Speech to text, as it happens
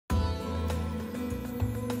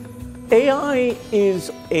AI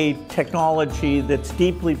is a technology that's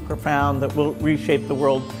deeply profound, that will reshape the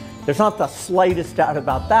world. There's not the slightest doubt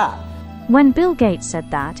about that. When Bill Gates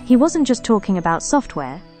said that, he wasn't just talking about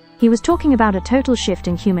software, he was talking about a total shift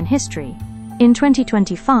in human history. In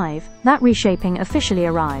 2025, that reshaping officially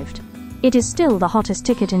arrived. It is still the hottest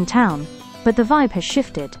ticket in town, but the vibe has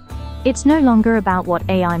shifted. It's no longer about what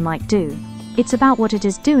AI might do. It's about what it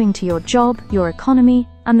is doing to your job, your economy,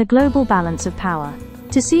 and the global balance of power.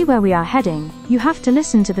 To see where we are heading, you have to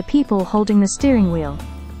listen to the people holding the steering wheel.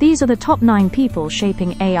 These are the top 9 people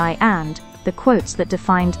shaping AI and the quotes that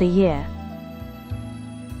defined the year.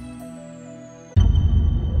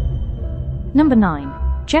 Number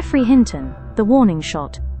 9. Geoffrey Hinton, the warning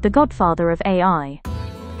shot, the godfather of AI.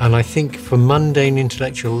 And I think for mundane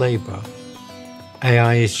intellectual labor,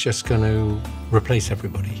 AI is just going to replace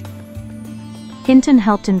everybody. Hinton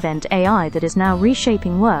helped invent AI that is now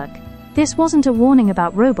reshaping work. This wasn't a warning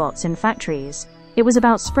about robots in factories. It was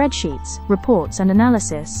about spreadsheets, reports, and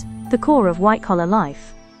analysis, the core of white-collar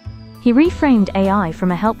life. He reframed AI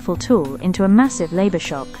from a helpful tool into a massive labor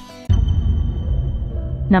shock.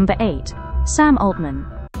 Number 8. Sam Altman,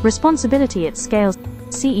 responsibility at scale,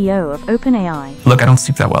 CEO of OpenAI. Look, I don't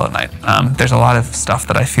sleep that well at night. There's a lot of stuff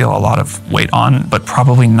that I feel a lot of weight on, but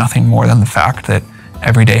probably nothing more than the fact that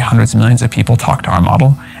every day hundreds of millions of people talk to our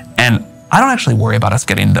model. And I don't actually worry about us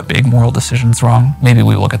getting the big moral decisions wrong. Maybe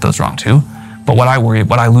we will get those wrong too. But what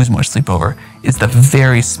I lose much sleep over is the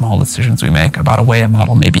very small decisions we make about a way a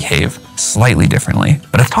model may behave slightly differently.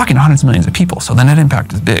 But it's talking to hundreds of millions of people, so the net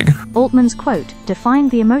impact is big. Altman's quote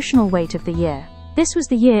defined the emotional weight of the year. This was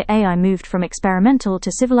the year AI moved from experimental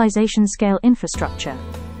to civilization-scale infrastructure.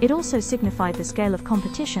 It also signified the scale of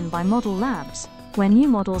competition by model labs, where new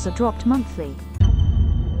models are dropped monthly.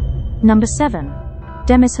 Number 7.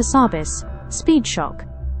 Demis Hassabis, Speed Shock,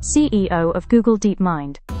 CEO of Google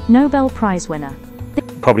DeepMind, Nobel Prize winner.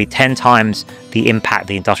 Probably 10 times the impact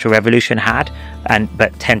the Industrial Revolution had,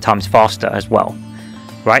 but 10 times faster as well,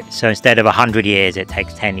 right? So instead of 100 years, it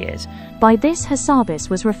takes 10 years. By this, Hassabis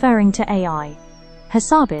was referring to AI.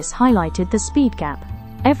 Hassabis highlighted the speed gap.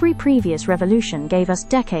 Every previous revolution gave us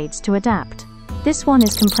decades to adapt. This one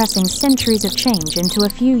is compressing centuries of change into a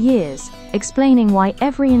few years, explaining why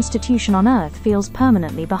every institution on Earth feels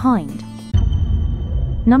permanently behind.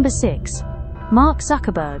 Number 6. Mark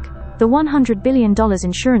Zuckerberg, the $100 billion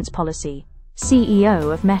insurance policy,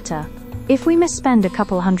 CEO of Meta. If we misspend a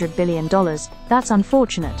couple $100 billion, that's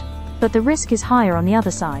unfortunate, but the risk is higher on the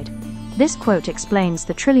other side. This quote explains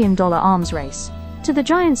the trillion-dollar arms race. To the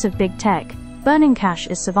giants of big tech, burning cash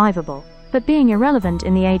is survivable, but being irrelevant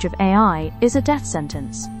in the age of AI is a death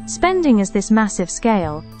sentence. Spending at this massive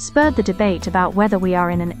scale spurred the debate about whether we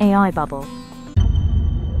are in an AI bubble.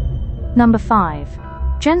 Number 5.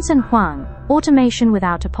 Jensen Huang, automation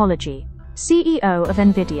without apology, CEO of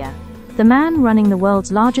NVIDIA, the man running the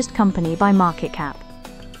world's largest company by market cap.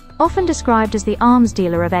 Often described as the arms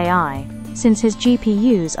dealer of AI, since his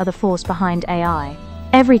GPUs are the force behind AI.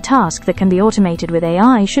 Every task that can be automated with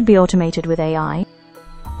AI should be automated with AI.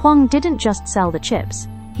 Huang didn't just sell the chips,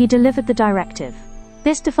 he delivered the directive.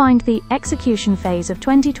 This defined the execution phase of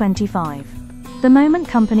 2025. The moment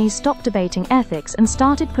companies stopped debating ethics and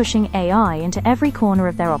started pushing AI into every corner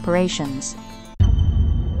of their operations.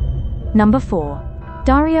 Number 4.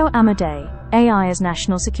 Dario Amodei, AI as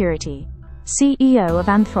national security, CEO of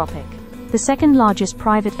Anthropic, the second largest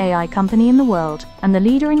private AI company in the world and the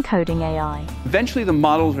leader in coding AI. Eventually the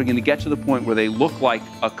models are going to get to the point where they look like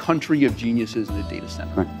a country of geniuses in a data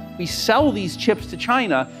center. Right. We sell these chips to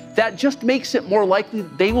China, that just makes it more likely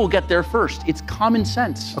that they will get there first. It's common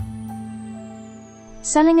sense.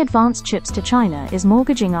 Selling advanced chips to China is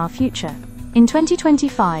mortgaging our future. In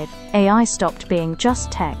 2025, AI stopped being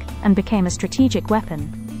just tech and became a strategic weapon.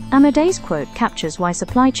 Amodei's quote captures why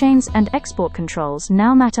supply chains and export controls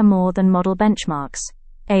now matter more than model benchmarks.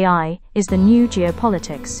 AI is the new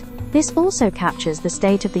geopolitics. This also captures the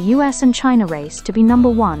state of the US and China race to be number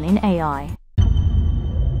 1 in AI.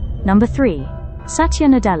 Number 3. Satya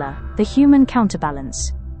Nadella, the human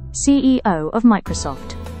counterbalance, CEO of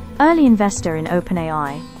Microsoft, early investor in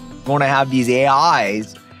OpenAI. We want to have these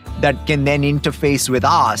AIs that can then interface with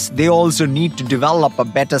us. They also need to develop a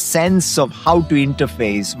better sense of how to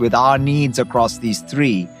interface with our needs across these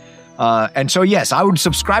three. And so, yes, I would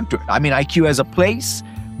subscribe to it. I mean, IQ has a place,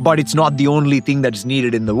 but it's not the only thing that's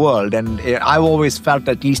needed in the world. And I've always felt,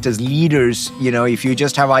 at least as leaders, if you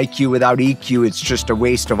just have IQ without EQ, it's just a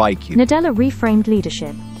waste of IQ. Nadella reframed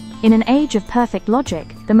leadership. In an age of perfect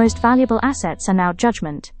logic, the most valuable assets are now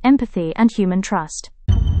judgment, empathy, and human trust.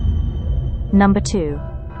 Number 2.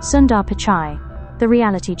 Sundar Pichai, the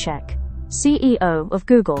reality check, CEO of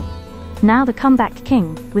Google. Now the comeback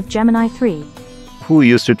king with Gemini 3. Who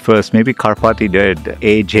used it first? Maybe Karpati did.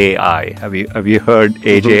 AJI. Have you heard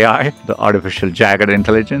AJI? The artificial jagged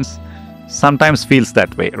intelligence. Sometimes feels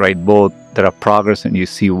that way, right? Both there are progress and you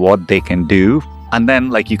see what they can do, and then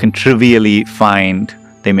like you can trivially find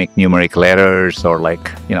they make numerical errors or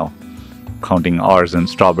like, you know, counting R's in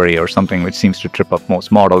strawberry or something, which seems to trip up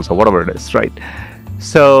most models or whatever it is, right?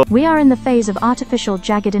 So we are in the phase of artificial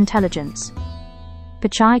jagged intelligence.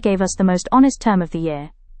 Pichai gave us the most honest term of the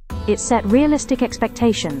year. It set realistic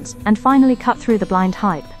expectations and finally cut through the blind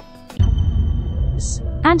hype.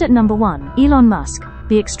 And at number 1, Elon Musk,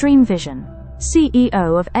 the extreme vision,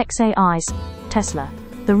 CEO of XAI's Tesla,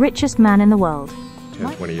 the richest man in the world.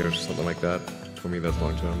 10, 20 years, something like that. For me, that's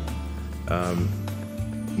long term.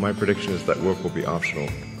 My prediction is that work will be optional.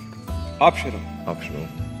 Optional.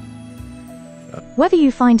 Whether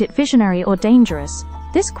you find it visionary or dangerous,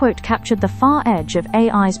 this quote captured the far edge of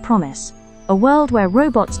AI's promise. A world where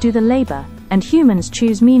robots do the labor and humans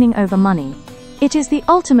choose meaning over money. It is the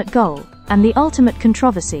ultimate goal and the ultimate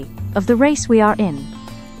controversy of the race we are in.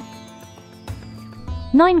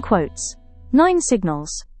 9 quotes, 9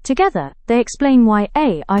 signals. Together, they explain why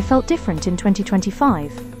AI felt different in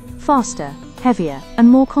 2025. Faster, heavier, and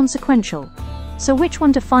more consequential. So which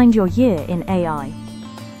one defined your year in AI?